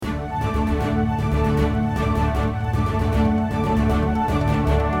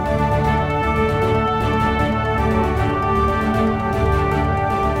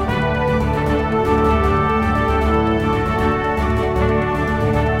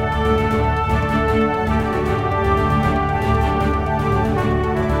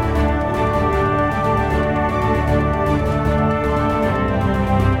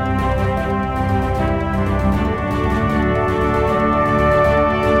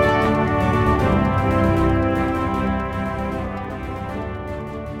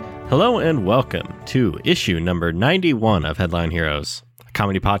Hello and welcome to issue number 91 of Headline Heroes, a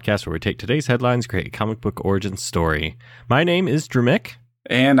comedy podcast where we take today's headlines, create a comic book origin story. My name is Drew Mick.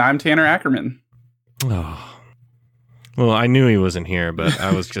 And I'm Tanner Ackerman. Oh, well, I knew he wasn't here, but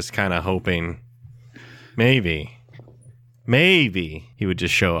I was just kind of hoping maybe he would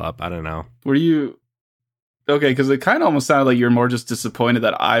just show up. I don't know. Were you... Okay, because it kind of almost sounded like you were more just disappointed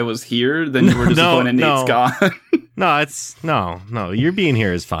that I was here than you were disappointed Nate's gone. No, your being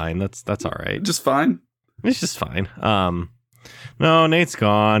here is fine. That's all right. Just fine? It's just fine. No, Nate's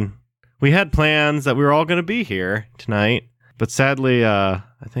gone. We had plans that we were all going to be here tonight, but sadly, I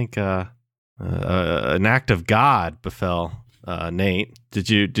think an act of God befell Nate. Did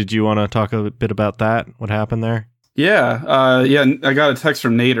you want to talk a bit about that? What happened there? Yeah. I got a text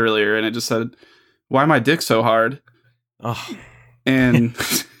from Nate earlier, and it just said, "Why my dick so hard?" Oh, and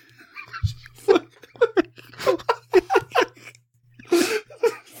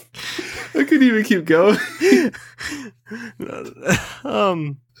I couldn't even keep going.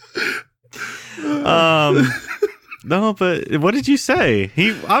 No, but what did you say?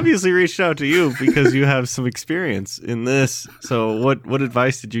 He obviously reached out to you because you have some experience in this. So what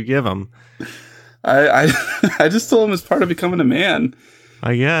advice did you give him? I just told him it's part of becoming a man.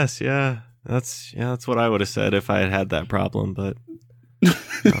 I guess, yeah. That's what I would have said if I had had that problem, but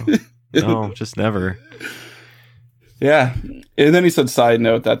no, just never. Yeah. And then he said, side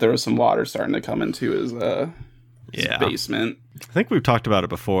note, that there was some water starting to come into his basement. I think we've talked about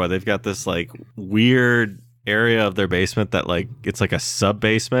it before. They've got this like weird area of their basement that like it's like a sub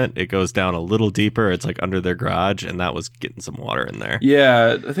basement. It goes down a little deeper. It's like under their garage, and that was getting some water in there.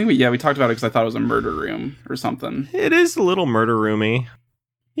 Yeah, I think we talked about it because I thought it was a murder room or something. It is a little murder roomy.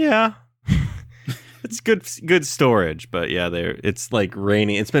 Yeah. It's good storage, but yeah, it's like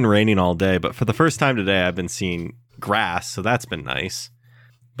raining. It's been raining all day, but for the first time today I've been seeing grass, so that's been nice.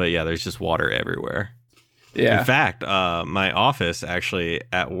 But yeah, there's just water everywhere. Yeah. In fact, my office actually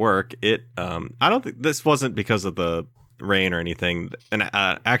at work, I don't think this wasn't because of the rain or anything. An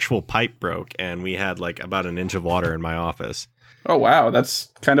actual pipe broke, and we had like about an inch of water in my office. Oh wow, that's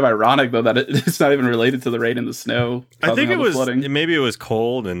kind of ironic though that it's not even related to the rain and the snow. I think it was flooding. Maybe it was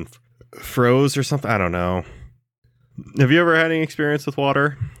cold and froze or something. I don't know. Have you ever had any experience with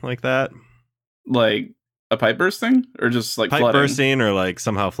water like that? Like a pipe bursting, or just like pipe flooding? Bursting, or like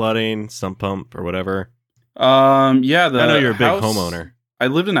somehow flooding, sump pump or whatever. Yeah, I know you're a big homeowner. I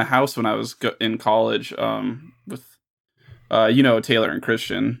lived in a house when I was in college with Taylor and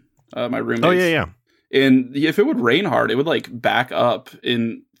Christian, my roommates. Oh yeah. And if it would rain hard, it would like back up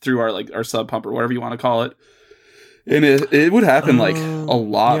in through our sub pump or whatever you want to call it. And it would happen like a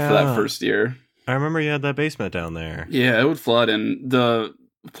lot for that first year. I remember you had that basement down there. Yeah, it would flood, and the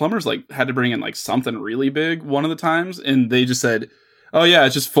plumbers like had to bring in like something really big one of the times, and they just said, "Oh yeah,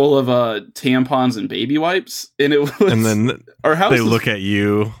 it's just full of tampons and baby wipes." And it was, and then our house. They look at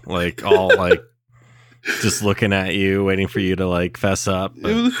you like all like just looking at you, waiting for you to like fess up.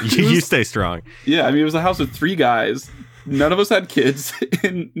 You stay strong. Yeah, I mean, it was a house with 3 guys. None of us had kids,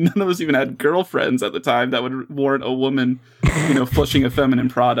 and none of us even had girlfriends at the time that would warrant a woman, flushing a feminine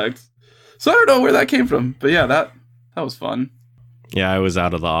product. So I don't know where that came from, but yeah, that was fun. Yeah, I was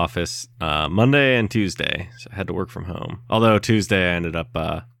out of the office Monday and Tuesday, so I had to work from home. Although Tuesday I ended up,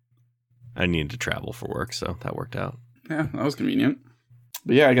 I needed to travel for work, so that worked out. Yeah, that was convenient.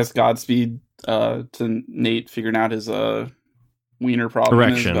 But yeah, I guess Godspeed to Nate figuring out his wiener problem,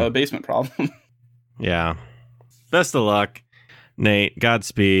 Erection. His basement problem. Yeah. Best of luck, Nate.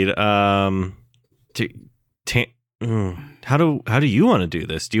 Godspeed. How do you want to do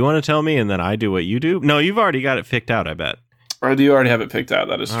this? Do you want to tell me and then I do what you do? No, you've already got it picked out, I bet. Or do you already have it picked out?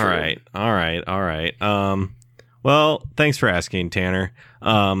 That is true. All right. Well, thanks for asking, Tanner.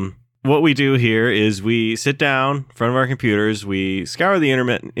 What we do here is we sit down in front of our computers, we scour the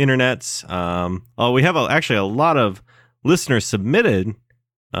internets. We have actually a lot of listener submitted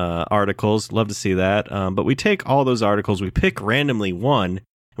articles. Love to see that. But we take all those articles, we pick randomly one,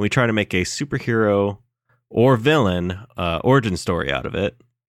 and we try to make a superhero or villain origin story out of it.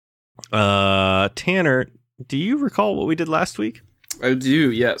 Tanner, do you recall what we did last week? I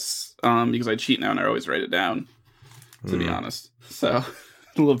do, yes. Because I cheat now and I always write it down, to be honest. So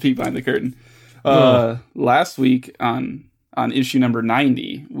a little peek behind the curtain. Last week on issue number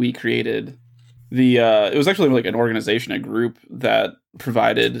 90, we created it was actually like an organization, a group that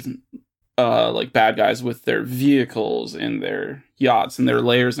provided like bad guys with their vehicles and their yachts and their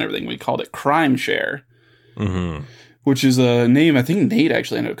lairs and everything. We called it Crime Share, which is a name I think Nate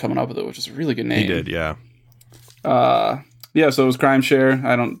actually ended up coming up with it, which is a really good name. He did, yeah. So it was Crime Share.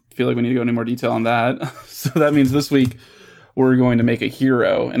 I don't feel like we need to go into more detail on that. So that means this week we're going to make a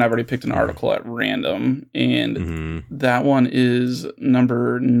hero, and I've already picked an article at random, and that one is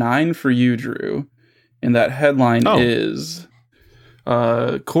number 9 for you, Drew, and that headline is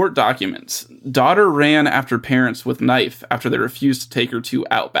court documents. Daughter ran after parents with knife after they refused to take her to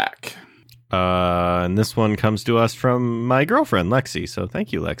Outback. And this one comes to us from my girlfriend, Lexi. So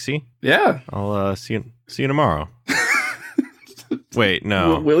thank you, Lexi. Yeah. I'll see you tomorrow. Wait,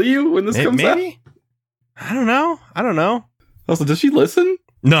 no. Will you when this comes out? Maybe? I don't know. Also, does she listen?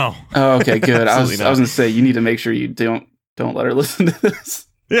 No. Oh, okay, good. I was going to say, you need to make sure you don't let her listen to this.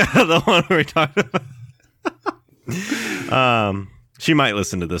 Yeah, the one we talked about. She might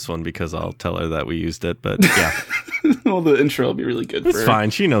listen to this one because I'll tell her that we used it, but yeah. Well, the intro will be really good for her. It's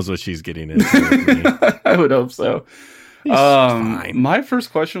fine. She knows what she's getting into. I would hope so. Fine. My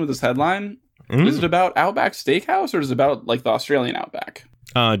first question with this headline, is it about Outback Steakhouse or is it about like the Australian Outback?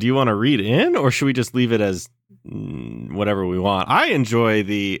 Do you want to read in or should we just leave it as whatever we want? I enjoy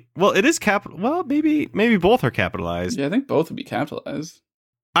it is capital. Well, maybe both are capitalized. Yeah, I think both would be capitalized.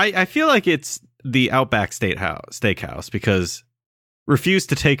 I feel like it's the Outback Steakhouse because refused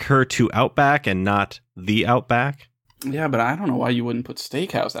to take her to Outback and not the Outback. Yeah, but I don't know why you wouldn't put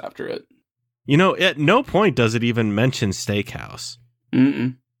Steakhouse after it. At no point does it even mention Steakhouse.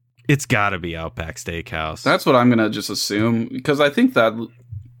 Mm-mm. It's got to be Outback Steakhouse. That's what I'm going to just assume, because I think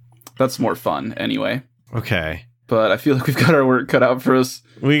that's more fun anyway. Okay. But I feel like we've got our work cut out for us.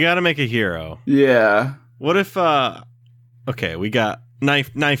 We got to make a hero. Yeah. What if, okay, we got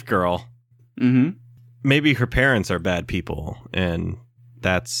Knife Girl. Mm-hmm. Maybe her parents are bad people, and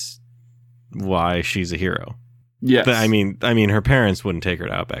that's why she's a hero. Yes. But I mean, her parents wouldn't take her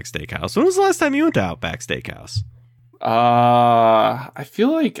to Outback Steakhouse. When was the last time you went to Outback Steakhouse? I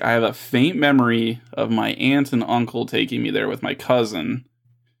feel like I have a faint memory of my aunt and uncle taking me there with my cousin.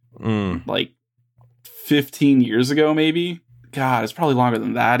 Like 15 years ago, maybe. God, it's probably longer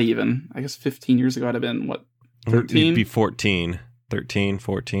than that even. I guess 15 years ago I'd have been, what, 13? You'd be 14. 13,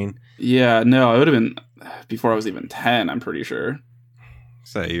 14. Yeah, no, it would have been before I was even 10, I'm pretty sure.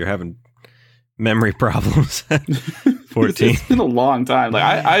 So you're having memory problems at 14. It's been a long time. Like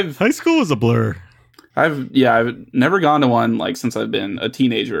I've high school was a blur. I've never gone to one like since I've been a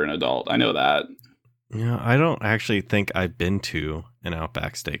teenager and adult. I know that. Yeah, I don't actually think I've been to an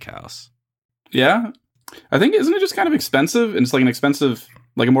Outback Steakhouse. Yeah, I think isn't it just kind of expensive? And it's like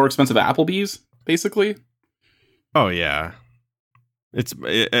a more expensive Applebee's, basically. Oh yeah,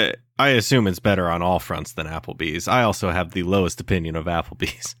 I assume it's better on all fronts than Applebee's. I also have the lowest opinion of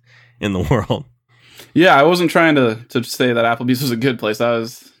Applebee's in the world. Yeah, I wasn't trying to say that Applebee's was a good place.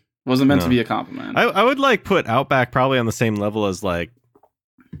 Wasn't meant to be a compliment. I would like put Outback probably on the same level as like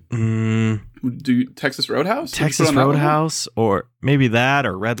do Texas Roadhouse? Texas Roadhouse, or maybe that,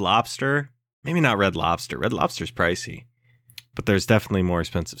 or Red Lobster. Maybe not Red Lobster. Red Lobster's pricey, but there's definitely more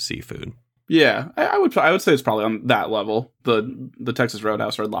expensive seafood. Yeah, I would say it's probably on that level, the Texas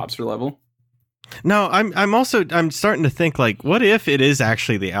Roadhouse Red Lobster level. No, I'm starting to think like, what if it is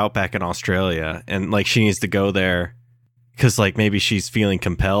actually the Outback in Australia, and like she needs to go there because like maybe she's feeling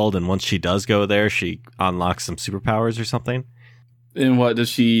compelled, and once she does go there, she unlocks some superpowers or something. And what does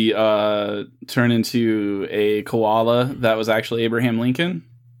she turn into a koala that was actually Abraham Lincoln?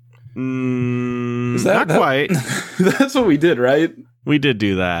 Not quite. That's what we did, right? We did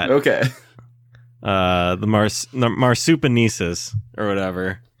do that. Okay. The Marsupinesis or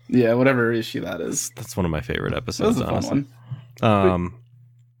whatever. Yeah, whatever issue that is. That's one of my favorite episodes. That was a fun one.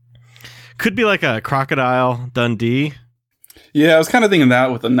 Could be like a Crocodile Dundee. Yeah, I was kind of thinking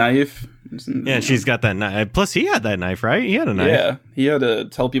that with a knife. Yeah, she's got that knife. Plus, he had that knife, right? He had a knife. Yeah, he had to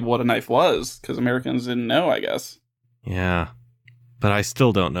tell people what a knife was because Americans didn't know, I guess. Yeah, but I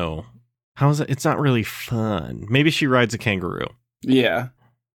still don't know. How is it? It's not really fun. Maybe she rides a kangaroo. Yeah.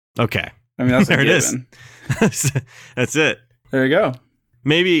 Okay. I mean, that's there it is. That's it. There you go.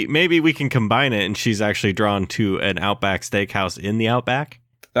 Maybe we can combine it, and she's actually drawn to an Outback Steakhouse in the Outback.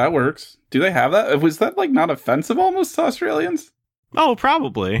 That works. Do they have that? Was that like not offensive almost to Australians? Oh,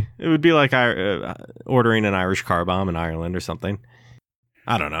 probably. It would be like ordering an Irish car bomb in Ireland or something.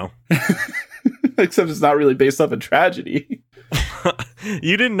 I don't know. Except it's not really based off a tragedy.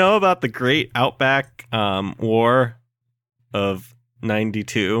 You didn't know about the Great Outback War of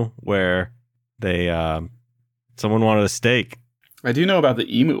 92, where they someone wanted a steak. I do know about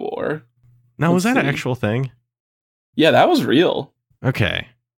the Emu War. Now, was that an actual thing? Yeah, that was real. Okay.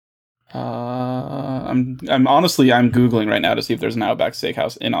 I'm Googling right now to see if there's an Outback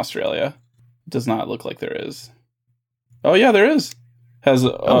Steakhouse in Australia. It does not look like there is. Oh yeah, there is. Has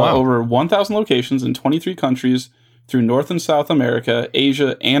wow. over 1,000 locations in 23 countries, through North and South America,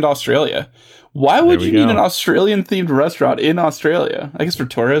 Asia, and Australia. Why would you need an Australian-themed restaurant in Australia? I guess for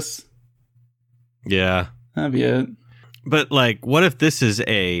tourists. Yeah. That'd be it. But, like, what if this is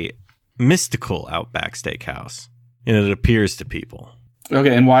a mystical Outback Steakhouse and it appears to people?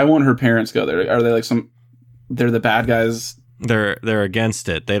 Okay, and why won't her parents go there? Are they like they're the bad guys? They're against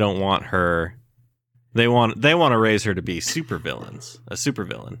it. They don't want her. They want to raise her to be a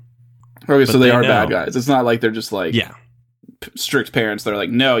supervillain. Okay, so they are bad guys. It's not like they're just like strict parents. They're like,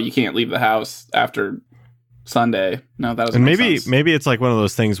 no, you can't leave the house after Sunday. No, that doesn't make sense. Maybe it's like one of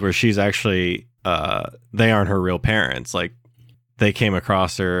those things where she's actually they aren't her real parents. Like they came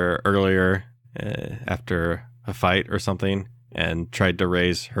across her earlier after a fight or something and tried to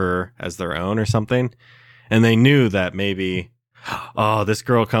raise her as their own or something. And they knew that maybe, oh, this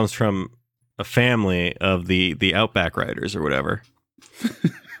girl comes from a family of the Outback Riders or whatever.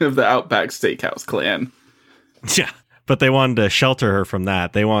 Of the Outback Steakhouse clan. Yeah, but they wanted to shelter her from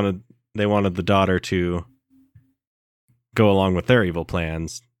that. They wanted the daughter to go along with their evil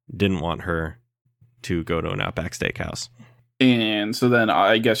plans. Didn't want her to go to an Outback Steakhouse. And so then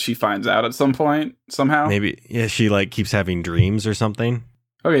I guess she finds out at some point somehow. Maybe, yeah, she like keeps having dreams or something.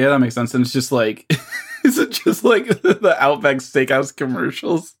 Okay, yeah, that makes sense. And it's just like, is it just like the Outback Steakhouse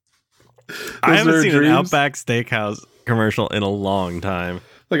commercials? I haven't seen an Outback Steakhouse commercial in a long time.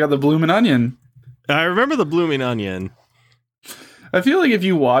 Like on the Bloomin' Onion. I remember the Bloomin' Onion. I feel like if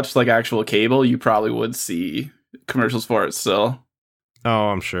you watched like actual cable, you probably would see commercials for it still. Oh,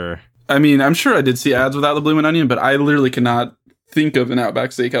 I'm sure. I mean, I'm sure I did see ads without the Bloomin' Onion, but I literally cannot think of an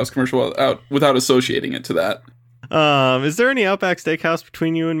Outback Steakhouse commercial without associating it to that. Is there any Outback Steakhouse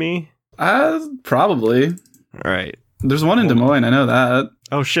between you and me? Probably. All right. There's one in Des Moines, I know that.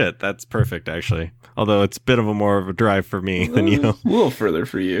 Oh shit, that's perfect actually. Although it's a bit of a more of a drive for me than you. A little further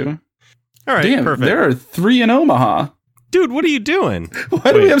for you. All right, damn, perfect. There are 3 in Omaha. Dude, what are you doing?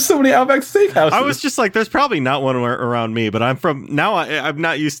 Why do we have so many Outback Steakhouses? I was just like, there's probably not one around me, but I'm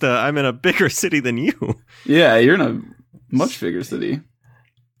not used to, I'm in a bigger city than you. Yeah, you're in a much bigger city.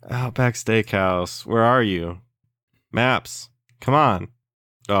 Outback Steakhouse, where are you? Maps, come on.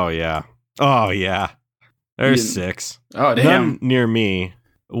 Oh yeah. There's 6. Oh damn. None near me.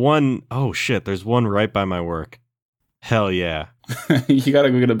 One, oh shit, there's one right by my work. Hell yeah. You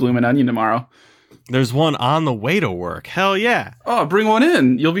gotta go get a Bloomin' Onion tomorrow. There's one on the way to work. Hell yeah. Oh, bring one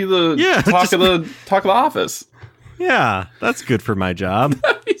in. You'll be the talk of the office. Yeah, that's good for my job.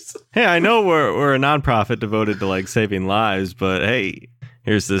 Hey, I know we're a nonprofit devoted to like saving lives, but hey,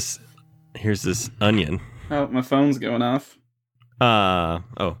 here's this onion. Oh, my phone's going off. Oh,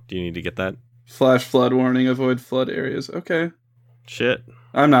 do you need to get that? Flash flood warning, avoid flood areas. Okay. Shit.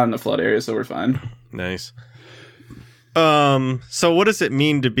 I'm not in the flood area, so we're fine. Nice. So what does it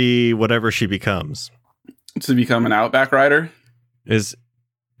mean to be whatever she becomes? To become an Outback Rider? Is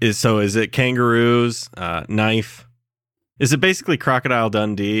it kangaroos, knife? Is it basically Crocodile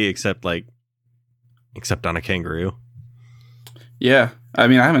Dundee except on a kangaroo? Yeah. I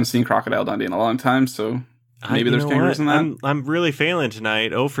mean, I haven't seen Crocodile Dundee in a long time, so maybe there's kangaroos in that. I'm really failing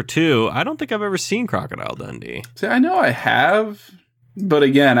tonight. 0 for 2. I don't think I've ever seen Crocodile Dundee. See, I know I have. But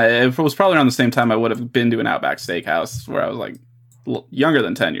again, if it was probably around the same time I would have been to an Outback Steakhouse where I was like younger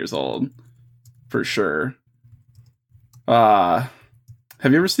than 10 years old, for sure. Have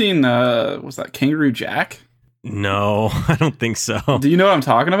you ever seen, what's that, Kangaroo Jack? No, I don't think so. Do you know what I'm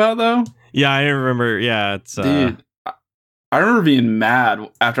talking about, though? Yeah, I remember. Yeah, it's... Dude, I remember being mad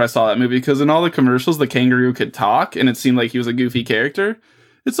after I saw that movie because in all the commercials, the kangaroo could talk and it seemed like he was a goofy character.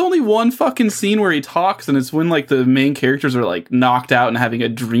 It's only one fucking scene where he talks, and it's when like the main characters are like knocked out and having a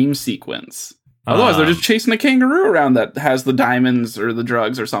dream sequence. Otherwise, they're just chasing a kangaroo around that has the diamonds or the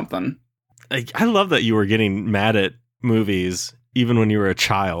drugs or something. I love that you were getting mad at movies even when you were a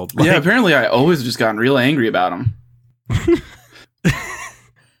child. Yeah, apparently I always just gotten real angry about them.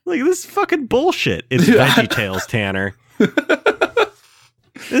 Like, this is fucking bullshit. It's VeggieTales, Tanner.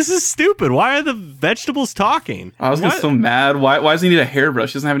 This is stupid. Why are the vegetables talking? I was getting so mad. Why does he need a hairbrush?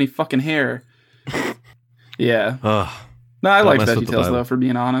 He doesn't have any fucking hair. Yeah. No, I like VeggieTales, though, for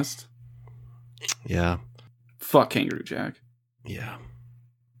being honest. Yeah. Fuck Kangaroo Jack. Yeah.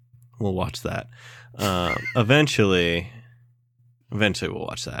 We'll watch that. Eventually we'll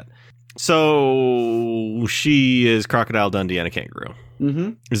watch that. So she is Crocodile Dundee and a kangaroo.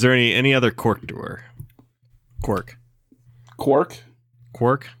 Mm-hmm. Is there any other quirk to her? Quirk.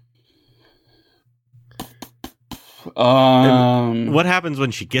 And what happens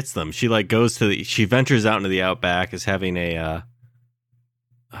when she gets them? She like she ventures out into the outback as having a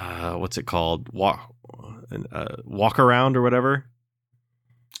what's it called? Walk around or whatever.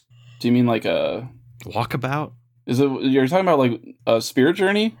 Do you mean like a walkabout? Is it you're talking about like a spirit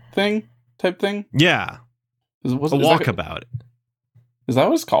journey thing type thing? Yeah, Is, a is walkabout. is that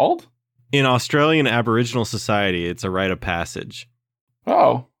what it's called? In Australian Aboriginal society, it's a rite of passage.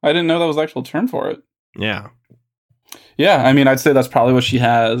 Oh, I didn't know that was the actual term for it. Yeah. Yeah, I mean, I'd say that's probably what she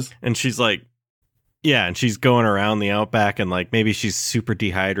has. And she's like, yeah, and she's going around the outback, and like maybe she's super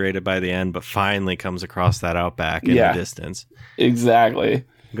dehydrated by the end, but finally comes across that outback in the distance. Exactly.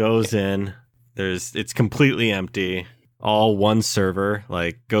 Goes in. It's completely empty. All one server,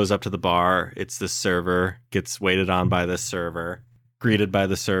 like goes up to the bar. It's this server, gets waited on by this server, greeted by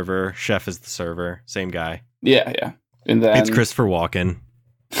the server. Chef is the server, same guy. Yeah, yeah. And then It's Christopher Walken.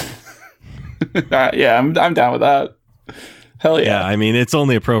 yeah, I'm down with that. Hell yeah. Yeah, I mean, it's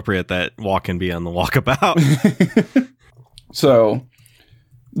only appropriate that Walken be on the walkabout. So,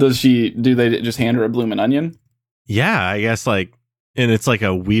 do they just hand her a bloomin' onion? Yeah, I guess like, and it's like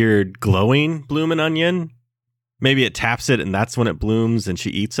a weird glowing bloomin' onion. Maybe it taps it and that's when it blooms and she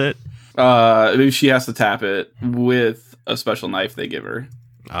eats it. Maybe she has to tap it with a special knife they give her.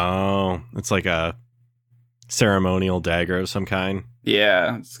 Oh, it's like a ceremonial dagger of some kind.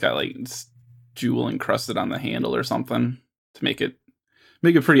 Yeah, it's got like jewel encrusted on the handle or something to make it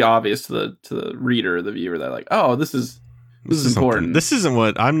pretty obvious to the reader, the viewer, that like, oh, this is important. This isn't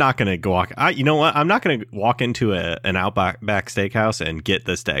what I'm not going to walk. You know what? I'm not going to walk into an Outback steakhouse and get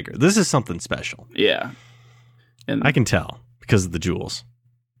this dagger. This is something special. Yeah. And I can tell because of the jewels.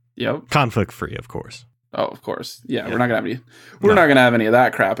 Yep. Conflict free, of course. Oh, of course. Yeah, we're not gonna have any of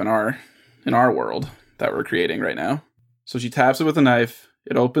that crap in our world that we're creating right now. So she taps it with a knife.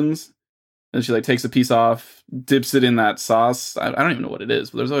 It opens, and she like takes a piece off, dips it in that sauce. I don't even know what it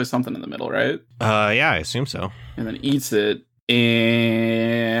is, but there's always something in the middle, right? Yeah, I assume so. And then eats it.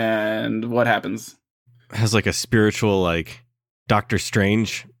 And what happens? Has like a spiritual like Doctor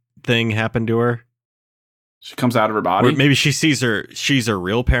Strange thing happen to her. She comes out of her body. Or maybe she's her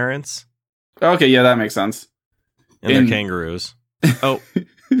real parents. Okay, yeah, that makes sense. And they're kangaroos. Oh.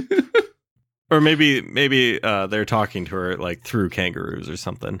 Or maybe they're talking to her like through kangaroos or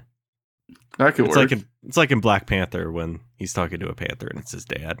something. That could work. It's like in Black Panther when he's talking to a panther and it's his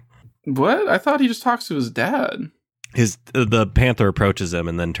dad. What? I thought he just talks to his dad. The panther approaches him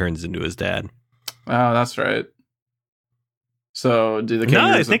and then turns into his dad. Oh, that's right. So do the kangaroos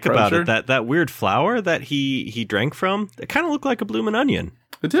now that I think about her? it, that weird flower that he drank from, it kind of looked like a bloomin' onion.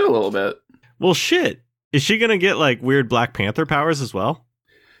 It did a little bit. Well, shit. Is she gonna get like weird Black Panther powers as well?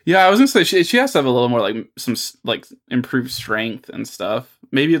 Yeah, I was gonna say she has to have a little more like some like improved strength and stuff.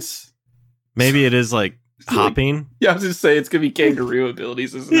 Maybe it is like hopping. Yeah, I was gonna say it's gonna be kangaroo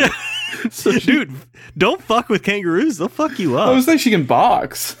abilities, isn't it? So dude, don't fuck with kangaroos. They'll fuck you up. I was saying she can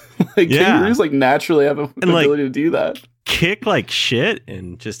box. Kangaroos like naturally have an ability to do that. Kick like shit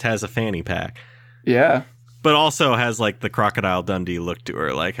and just has a fanny pack. Yeah. But also has like the Crocodile Dundee look to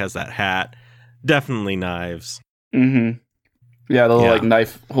her, like has that hat. Definitely knives. Mm-hmm. Yeah, the little like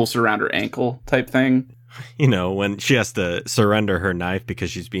knife holster around her ankle type thing. You know, when she has to surrender her knife because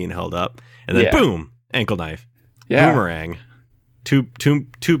she's being held up. And then boom, ankle knife. Yeah. Boomerang. Two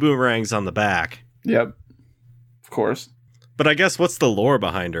boomerangs on the back. Yep. Of course. But I guess what's the lore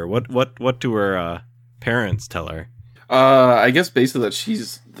behind her? What do her parents tell her? I guess basically that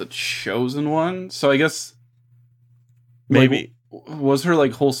she's the chosen one. So I guess maybe was her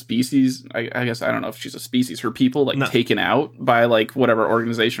like whole species. I guess I don't know if she's a species. Her people taken out by like whatever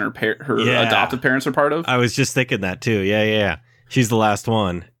organization her adoptive parents are part of. I was just thinking that too. Yeah. She's the last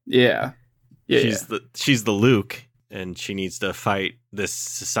one. Yeah. She's the Luke, and she needs to fight this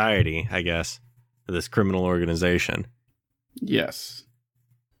society. I guess this criminal organization. Yes.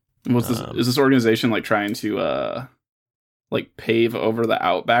 What's this? Is this organization like trying to like pave over the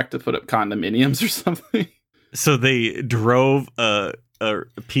outback to put up condominiums or something? So they drove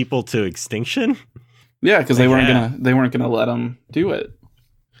people to extinction? Yeah, because they weren't gonna let them do it.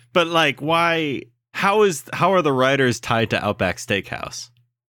 But like, why? How are the writers tied to Outback Steakhouse?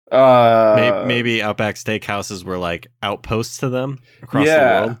 Maybe Outback Steakhouses were like outposts to them across the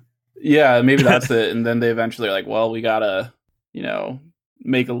world. Yeah, maybe that's it. And then they eventually are like, well, we gotta,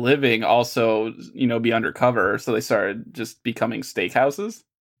 make a living, also, be undercover. So they started just becoming steakhouses.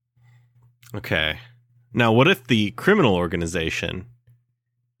 Okay. Now, what if the criminal organization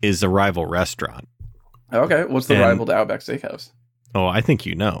is a rival restaurant? Okay, what's the rival to Outback Steakhouse? Oh, I think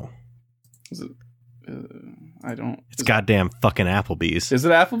you know. Is it? I don't. It's goddamn fucking Applebee's. Is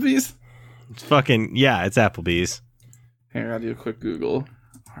it Applebee's? It's fucking it's Applebee's. Here, I'll do a quick Google.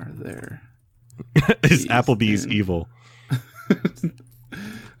 Are there? Is Applebee's evil? I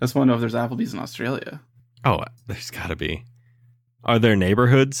just want to know if there's Applebee's in Australia. Oh, there's got to be. Are there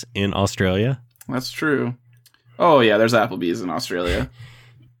neighborhoods in Australia? That's true. Oh yeah, there's Applebee's in Australia.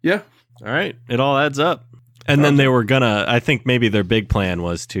 Yeah. All right, it all adds up. And then they were gonna, I think maybe their big plan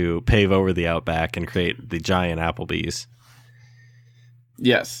was to pave over the outback and create the giant Applebee's.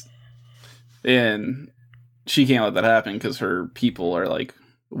 Yes. And she can't let that happen because her people are like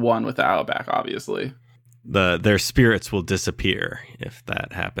one with the outback, obviously. Their spirits will disappear if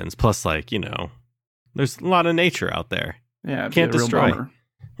that happens. Plus, like, there's a lot of nature out there. Yeah, Can't destroy.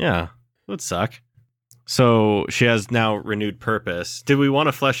 Yeah, it would suck. So she has now renewed purpose. Did we want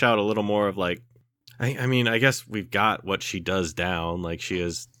to flesh out a little more of like, I mean, I guess we've got what she does down. Like she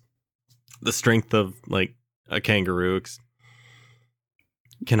has the strength of like a kangaroo,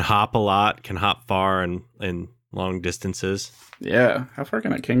 can hop a lot, can hop far and long distances. Yeah. How far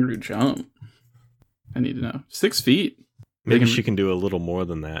can a kangaroo jump? I need to know. 6 feet. Maybe she can do a little more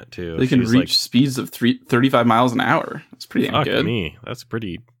than that too. They can reach speeds of 35 miles an hour. That's pretty damn good. Me. That's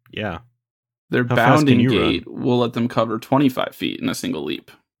pretty, yeah. Their bounding gait will let them cover 25 feet in a single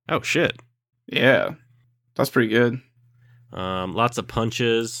leap. Oh, shit. Yeah. That's pretty good. Lots of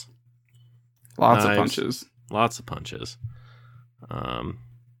punches. Lots of punches. Lots of punches.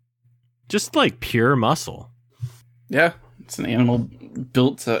 Just like pure muscle. Yeah. It's an animal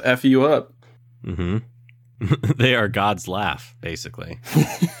built to F you up. Mm-hmm. They are God's laugh, basically.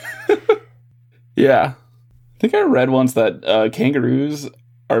 Yeah. I think I read once that kangaroos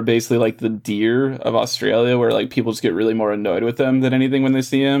are basically like the deer of Australia, where like people just get really more annoyed with them than anything when they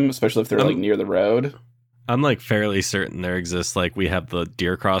see them, especially if they're like near the road. I'm like fairly certain there exists, like we have the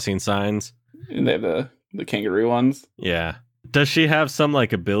deer crossing signs. And they have the kangaroo ones. Yeah. Does she have some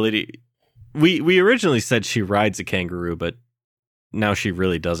like ability? We originally said she rides a kangaroo, but now she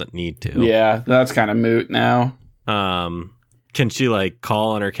really doesn't need to. Yeah, that's kind of moot now. Can she like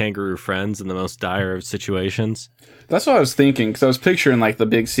call on her kangaroo friends in the most dire of situations? That's what I was thinking, because I was picturing like the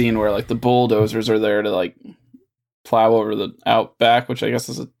big scene where like the bulldozers are there to like plow over the outback, which I guess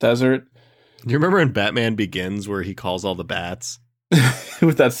is a desert. Do you remember in Batman Begins where he calls all the bats?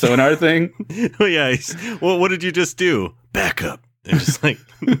 With that sonar thing? Oh, yeah. Well, what did you just do? Back up. And just like...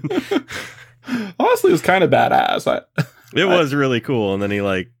 Honestly, it was kind of badass. It was really cool. And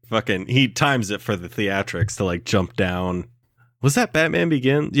then he times it for the theatrics to like jump down. Was that Batman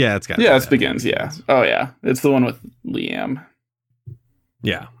Begins? Yeah, it's got. Yeah, it's Begins. Yeah. Oh, yeah. It's the one with Liam.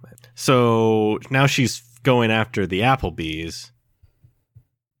 Yeah. So now she's going after the Applebee's,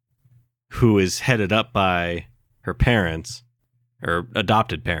 who is headed up by her parents, or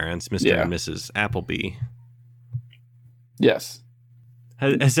adopted parents, Mr. and Mrs. Appleby. Yes.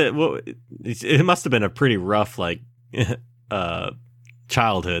 It must have been a pretty rough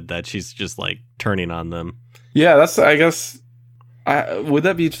childhood that she's just like turning on them. Yeah, that's, I guess. Would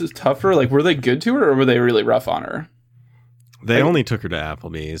that be just tougher? Like, were they good to her, or were they really rough on her? They only took her to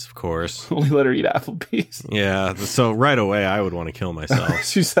Applebee's, of course. Only let her eat Applebee's. Yeah, so right away I would want to kill myself.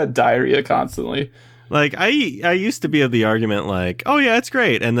 She's had diarrhea constantly. Like, I used to be of the argument like, oh yeah, it's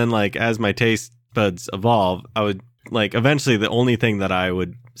great. And then like, as my taste buds evolve, I would like, eventually the only thing that I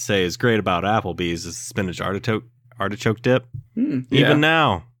would say is great about Applebee's is spinach artichoke dip. Even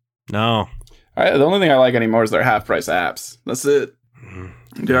now, no. The only thing I like anymore is their half-price apps. That's it.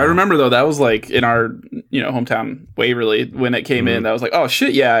 Dude, I remember, though, that was like in our, hometown Waverly when it came in. That was like, oh,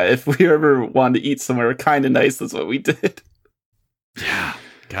 shit, yeah. If we ever wanted to eat somewhere kind of nice, that's what we did. Yeah.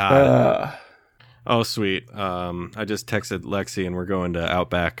 God. Oh, sweet. I just texted Lexi and we're going to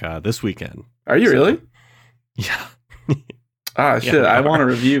Outback this weekend. Are you really? Yeah. Shit. Yeah, I want a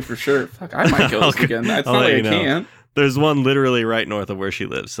review for sure. Fuck, I might go this weekend. It's not like I can't. There's one literally right north of where she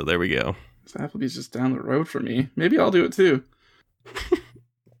lives, so there we go. Applebee's just down the road from me. Maybe I'll do it too.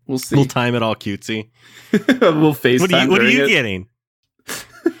 We'll see. We'll time it all cutesy. We'll FaceTime. What are you getting?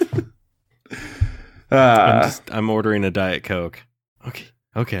 I'm ordering a Diet Coke.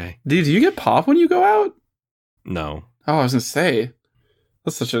 Okay. Dude, do you get pop when you go out? No. Oh, I was gonna say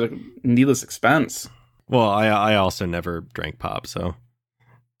that's such a needless expense. Well, I also never drank pop, so.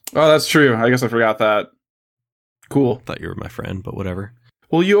 Oh, that's true. I guess I forgot that. Cool. Thought you were my friend, but whatever.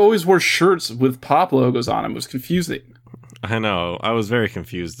 Well, you always wore shirts with pop logos on them. It was confusing. I know. I was very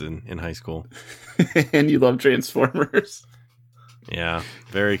confused in high school. And you love Transformers. Yeah.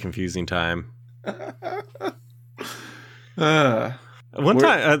 Very confusing time. One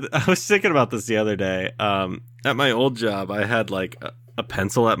time, I was thinking about this the other day. At my old job, I had like a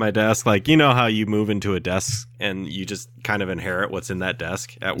pencil at my desk. Like, you know how you move into a desk and you just kind of inherit what's in that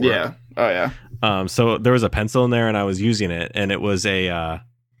desk at work? Yeah. Oh, yeah. So there was a pencil in there and I was using it, and it was a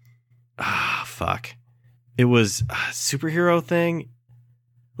it was a superhero thing.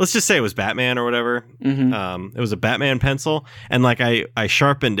 Let's just say it was Batman or whatever. Mm-hmm. It was a Batman pencil, and like I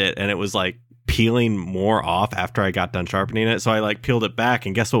sharpened it, and it was like peeling more off after I got done sharpening it. So I like peeled it back,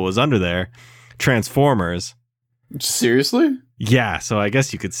 and guess what was under there? Transformers. Seriously? Yeah, so I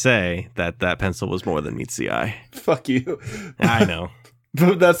guess you could say that pencil was more than meets the eye. Fuck you. I know.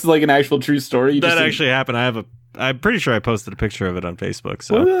 But that's like an actual true story. That actually happened. I'm pretty sure I posted a picture of it on Facebook.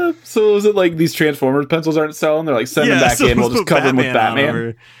 So, so is it like these Transformers pencils aren't selling? They're like, send them back in. We'll just cover them with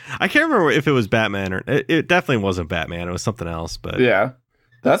Batman. I can't remember if it was Batman or it definitely wasn't Batman. It was something else. But yeah,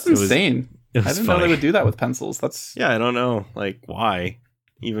 that's insane. I didn't know they would do that with pencils. I don't know. Like, why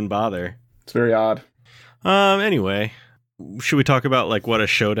even bother? It's very odd. Anyway, should we talk about like what a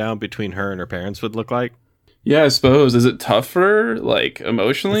showdown between her and her parents would look like? Yeah, I suppose. Is it tough for her, like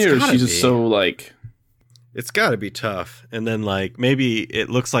emotionally, or is she just so like? It's got to be tough, and then like maybe it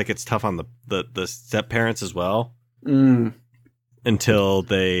looks like it's tough on the step parents as well, until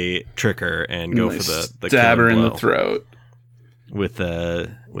they trick her and go for the stab her in the throat with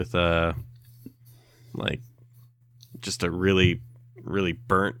a like just a really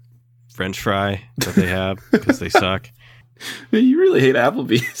burnt French fry that they have because they suck. Man, you really hate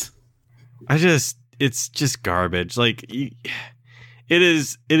Applebee's. It's just garbage. Like. It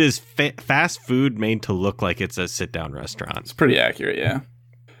is fast food made to look like it's a sit-down restaurant. It's pretty accurate, yeah.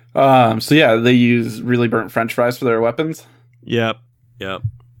 So yeah, they use really burnt French fries for their weapons. Yep.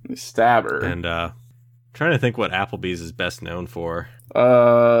 They stab her. And trying to think what Applebee's is best known for.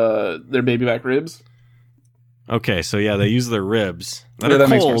 Their baby back ribs. Okay, so yeah, they use their ribs. That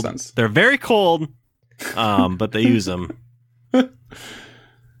makes more sense. They're very cold, but they use them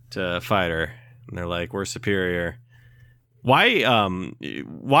to fight her. And they're like, we're superior.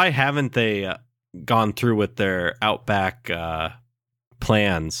 Why haven't they gone through with their Outback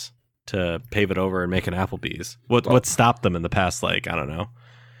plans to pave it over and make an Applebee's? What stopped them in the past, like, I don't know,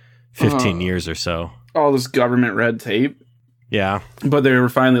 15 years or so? All this government red tape. Yeah. But they were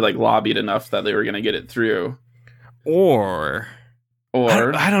finally like lobbied enough that they were going to get it through. Or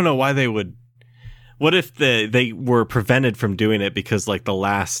I don't know why they would. What if they were prevented from doing it because like the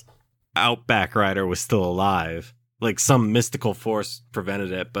last Outback rider was still alive? Like some mystical force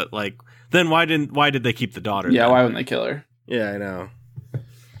prevented it, but like then why did they keep the daughter? Yeah, then? Why wouldn't they kill her? Yeah, I know.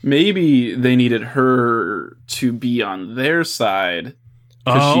 Maybe they needed her to be on their side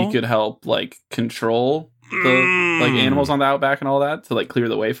because she could help like control the like animals on the Outback and all that to like clear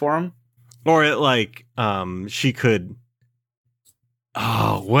the way for them. Or it like she could.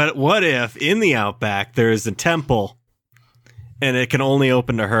 Oh, what if in the Outback there is a temple, and it can only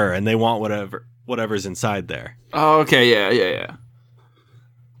open to her, and they want whatever's inside there. Oh, okay, yeah.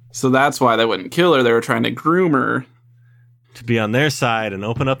 So that's why they wouldn't kill her. They were trying to groom her to be on their side and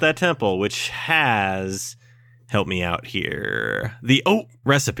open up that temple, which has, help me out here, the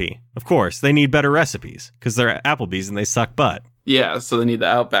recipe. Of course, they need better recipes because they're at Applebee's and they suck butt. Yeah, so they need the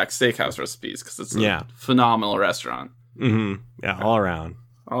Outback Steakhouse recipes because it's a phenomenal restaurant. Mm-hmm. Yeah, all around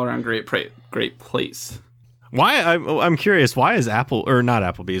great place. Why I'm curious. Why is not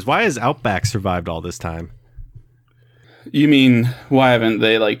Applebee's? Why has Outback survived all this time? You mean why haven't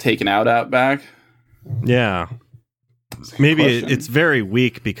they like taken out Outback? Yeah, maybe it's very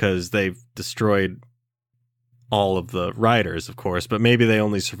weak because they've destroyed all of the riders, of course. But maybe they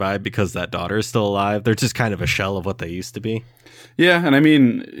only survived because that daughter is still alive. They're just kind of a shell of what they used to be. Yeah, and I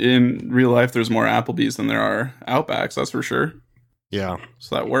mean in real life, there's more Applebee's than there are Outbacks. That's for sure. Yeah,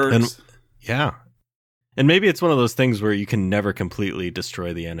 so that works. And maybe it's one of those things where you can never completely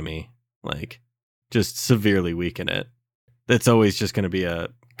destroy the enemy, like just severely weaken it. It's always just going to be a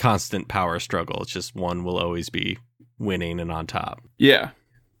constant power struggle. It's just one will always be winning and on top. Yeah.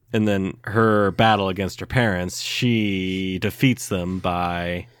 And then her battle against her parents, she defeats them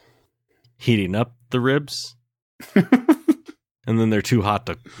by heating up the ribs. And then they're too hot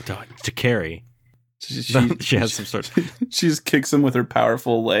to carry. She has some sort of... She just kicks them with her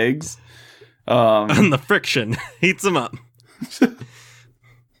powerful legs. And the friction heats them up.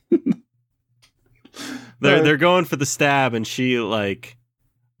 They're going for the stab, and she like,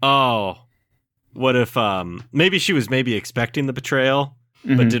 what if maybe she was expecting the betrayal,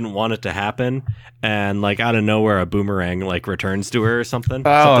 but didn't want it to happen, and like out of nowhere a boomerang like returns to her or something.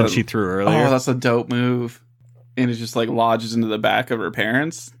 Something she threw earlier. Oh, that's a dope move. And it just like lodges into the back of her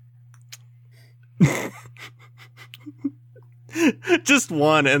parents. Just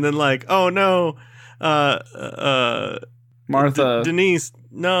one, and then like, oh no, Martha, Denise,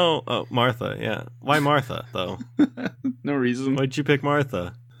 no, Martha, yeah. Why Martha though? No reason. Why'd you pick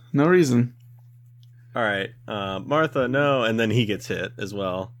Martha? No reason. All right, Martha, no, and then he gets hit as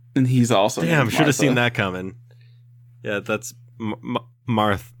well, and he's also damn. Should have seen that coming. Yeah, that's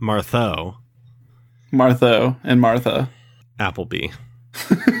Martha and Martha Appleby.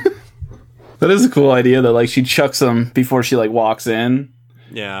 That is a cool idea though. Like she chucks them before she like walks in.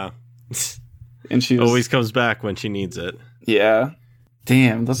 Yeah. And she always comes back when she needs it. Yeah.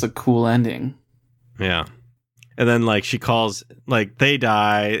 Damn, that's a cool ending. Yeah. And then like she calls, like they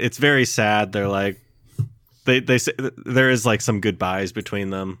die. It's very sad. They're like, they say there is like some goodbyes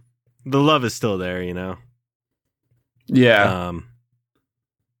between them. The love is still there, you know? Yeah.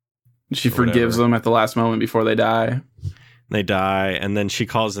 She forgives them at the last moment before they die. They die, and then she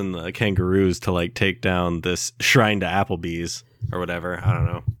calls in the kangaroos to like take down this shrine to Applebee's or whatever. I don't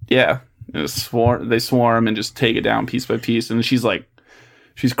know. Yeah. They swarm and just take it down piece by piece. And she's like,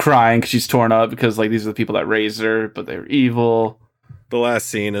 she's crying because she's torn up because like these are the people that raised her, but they're evil. The last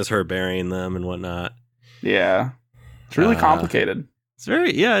scene is her burying them and whatnot. Yeah. It's really complicated. It's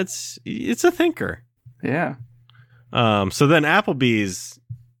very, yeah, it's a thinker. Yeah. So then Applebee's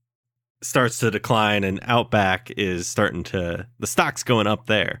starts to decline and Outback is starting to, the stock's going up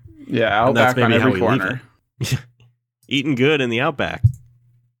there. Yeah, Outback on every corner. Eating good in the Outback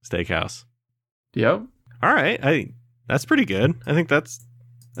Steakhouse. Yep. All right. That's pretty good. I think that's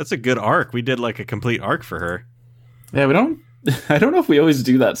a good arc. We did like a complete arc for her. Yeah, I don't know if we always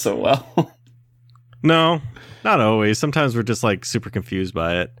do that so well. No, not always. Sometimes we're just like super confused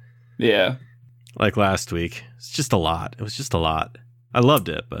by it. Yeah. Like last week. It's just a lot. It was just a lot. I loved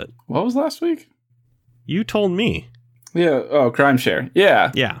it, but... What was last week? You told me. Yeah. Oh, Crime Share.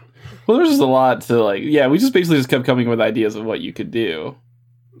 Yeah. Yeah. Well, there's just a lot to like... Yeah, we just basically just kept coming with ideas of what you could do.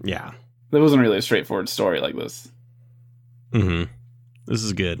 Yeah. There wasn't really a straightforward story like this. Mm-hmm. This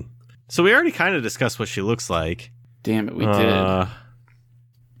is good. So we already kind of discussed what she looks like. Damn it, we did.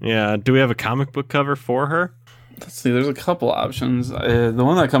 Yeah. Do we have a comic book cover for her? Let's see. There's a couple options. The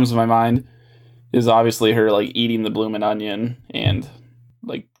one that comes to my mind is obviously her like eating the bloomin' onion and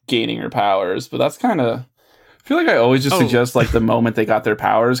like gaining her powers. But that's kind of... I feel like I always just suggest like the moment they got their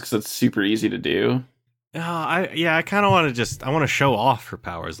powers because it's super easy to do. I kind of want to I want to show off her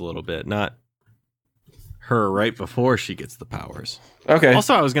powers a little bit, not her right before she gets the powers. Okay.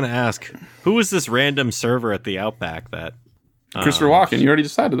 Also, I was going to ask, who was this random server at the Outback that... Christopher Walken, you already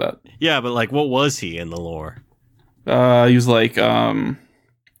decided that. Yeah, but like, what was he in the lore? He was like, who am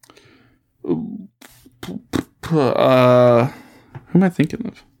I thinking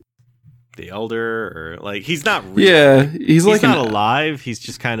of? The Elder, or like, he's not real. Yeah, he's like not alive. He's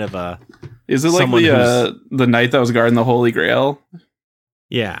just kind of a... Is it like the knight that was guarding the Holy Grail?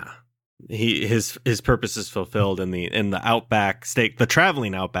 Yeah. His purpose is fulfilled in the Outback the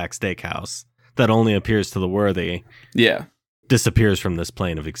traveling Outback Steakhouse that only appears to the worthy. Yeah. Disappears from this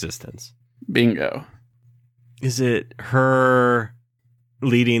plane of existence. Bingo. Is it her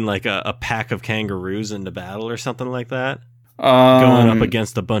leading like a pack of kangaroos into battle or something like that? Going up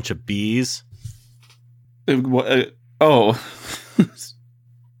against a bunch of bees? Like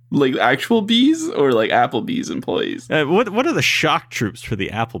actual bees or like Applebee's employees? What are the shock troops for the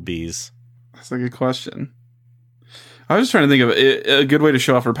Applebee's? That's a good question. I was just trying to think of it. A good way to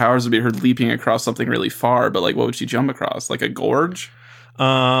show off her powers would be her leaping across something really far, but like what would she jump across? Like a gorge?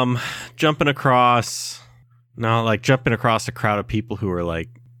 Jumping across... No, like jumping across a crowd of people who are like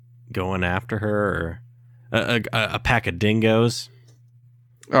going after her, or a pack of dingoes.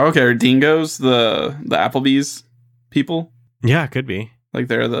 Oh, okay, are dingoes the Applebee's people? Yeah, it could be. Like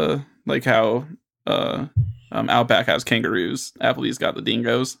they're like how Outback has kangaroos. Applebee's got the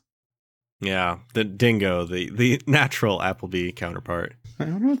dingoes. Yeah, the dingo, the natural Applebee counterpart. I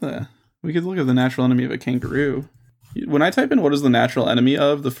don't know that. We could look at the natural enemy of a kangaroo. When I type in what is the natural enemy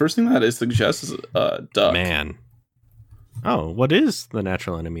of, the first thing that it suggests is a duck. Man. Oh, what is the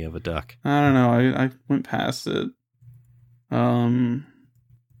natural enemy of a duck? I don't know. I went past it.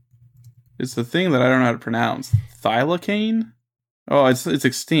 It's the thing that I don't know how to pronounce. Thylacine? Oh, it's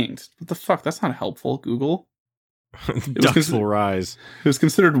extinct. What the fuck? That's not helpful, Google. Ducks will rise.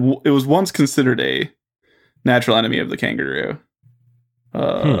 It was once considered a natural enemy of the kangaroo.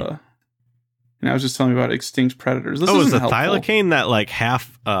 And I was just telling you about extinct predators. This is the thylacine that like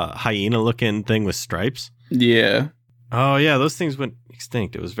half hyena looking thing with stripes? Yeah. Oh yeah, those things went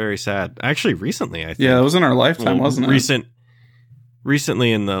extinct. It was very sad. Actually, recently I think. Yeah, it was in our lifetime, wasn't it?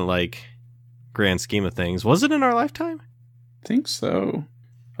 Recently in the like grand scheme of things. Was it in our lifetime? I think so.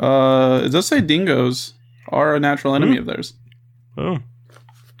 It does say dingoes are a natural enemy of theirs. Oh.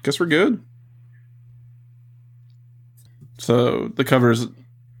 Guess we're good. So the cover is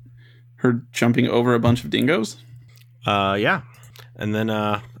her jumping over a bunch of dingoes? Yeah. And then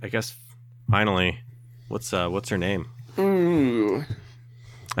I guess finally, what's her name? Ooh.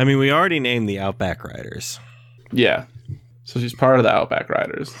 I mean, we already named the Outback Riders. Yeah. So she's part of the Outback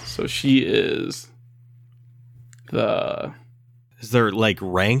Riders. So she is the Is there like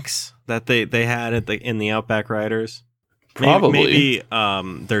ranks that they had in the Outback Riders? Probably. Maybe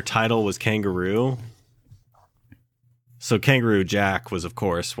their title was Kangaroo. So Kangaroo Jack was, of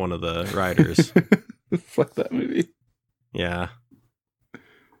course, one of the riders. Fuck that movie. Yeah.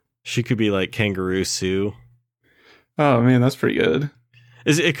 She could be like Kangaroo Sue. Oh man, that's pretty good.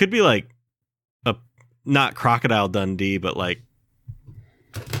 It could be like not Crocodile Dundee, but like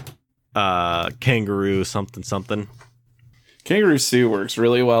Kangaroo something. Kangaroo Sue works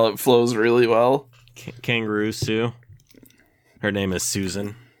really well. It flows really well. Kangaroo Sue. Her name is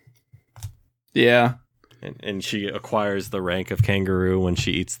Susan. Yeah. And she acquires the rank of kangaroo when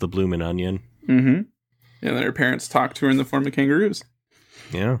she eats the bloomin' onion. Mm-hmm. And then her parents talk to her in the form of kangaroos.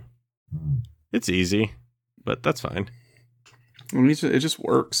 Yeah. It's easy, but that's fine. I mean, it just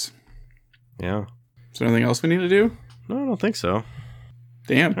works. Yeah. Is there anything else we need to do? No, I don't think so.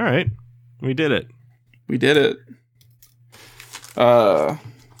 Damn. All right. We did it. We did it. Do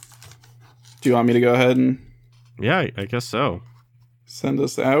you want me to go ahead and... Yeah, I guess so. Send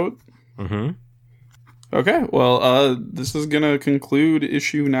us out? Mm-hmm. Okay, well, this is going to conclude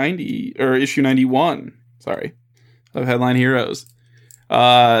issue 90, or issue 91, sorry, of Headline Heroes.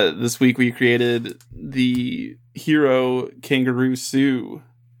 This week we created the hero Kangaroo Sue,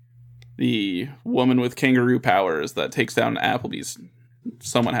 the woman with kangaroo powers that takes down Applebee's.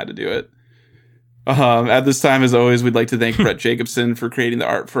 Someone had to do it. At this time, as always, we'd like to thank Brett Jacobson for creating the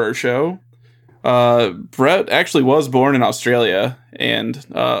art for our show. Brett actually was born in Australia and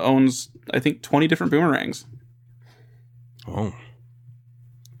owns, I think, 20 different boomerangs. Oh.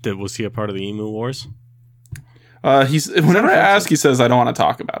 Was he a part of the Emu Wars? Whenever I ask, he says, I don't want to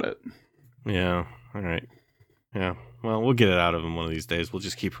talk about it. Yeah. All right. Yeah. Well, we'll get it out of him one of these days. We'll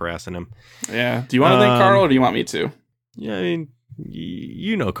just keep harassing him. Yeah. Do you want to thank Carl or do you want me to? Yeah, I mean,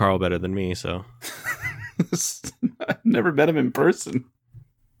 you know Carl better than me, so. I've never met him in person.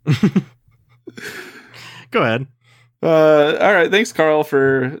 Go ahead. All right. Thanks, Carl,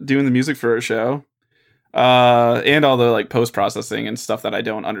 for doing the music for our show. And all the like post-processing and stuff that I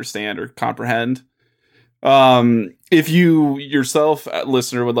don't understand or comprehend. If you yourself,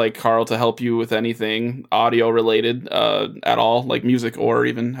 listener, would like Carl to help you with anything audio related at all, like music or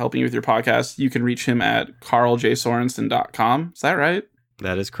even helping you with your podcast, you can reach him at carljsorensen.com. Is that right?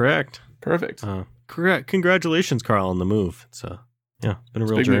 That is correct. Perfect. Correct. Congratulations, Carl, on the move. It's been a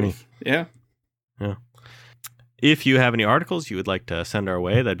real journey. Move. Yeah. Yeah. If you have any articles you would like to send our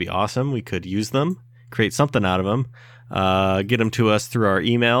way, that'd be awesome. We could use them, create something out of them. Get them to us through our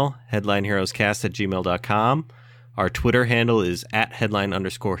email, headlineheroescast@gmail.com. Our Twitter handle is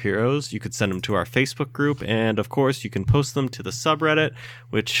 @headline_heroes. You could send them to our Facebook group. And, of course, you can post them to the subreddit,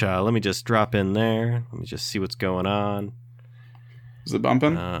 which let me just drop in there. Let me just see what's going on. Is it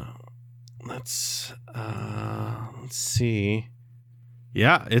bumping? Let's see.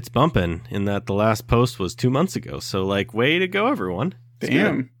 Yeah, it's bumping in that the last post was 2 months ago. So, like, way to go, everyone. It's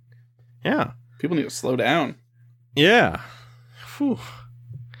Damn. good. Yeah. People need to slow down. Yeah. Whew.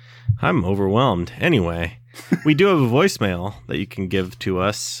 I'm overwhelmed. Anyway, we do have a voicemail that you can give to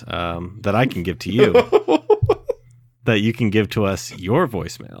us, that I can give to you, that you can give to us your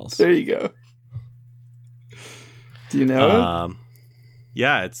voicemails. There you go. Do you know it?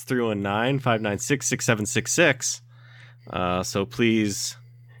 Yeah, it's 319-596-6766. So please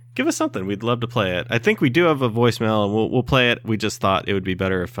give us something. We'd love to play it. I think we do have a voicemail, and we'll play it. We just thought it would be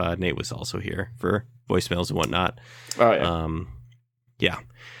better if Nate was also here for voicemails and whatnot. Oh, yeah. Yeah.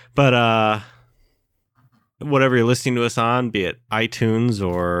 But whatever you're listening to us on, be it iTunes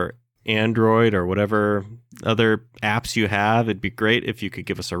or Android or whatever other apps you have, it'd be great if you could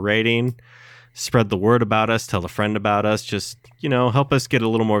give us a rating. Spread the word about us. Tell a friend about us. Just, help us get a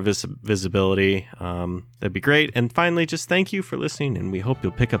little more visibility. That'd be great. And finally, just thank you for listening, and we hope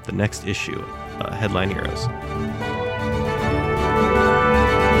you'll pick up the next issue of Headline Heroes.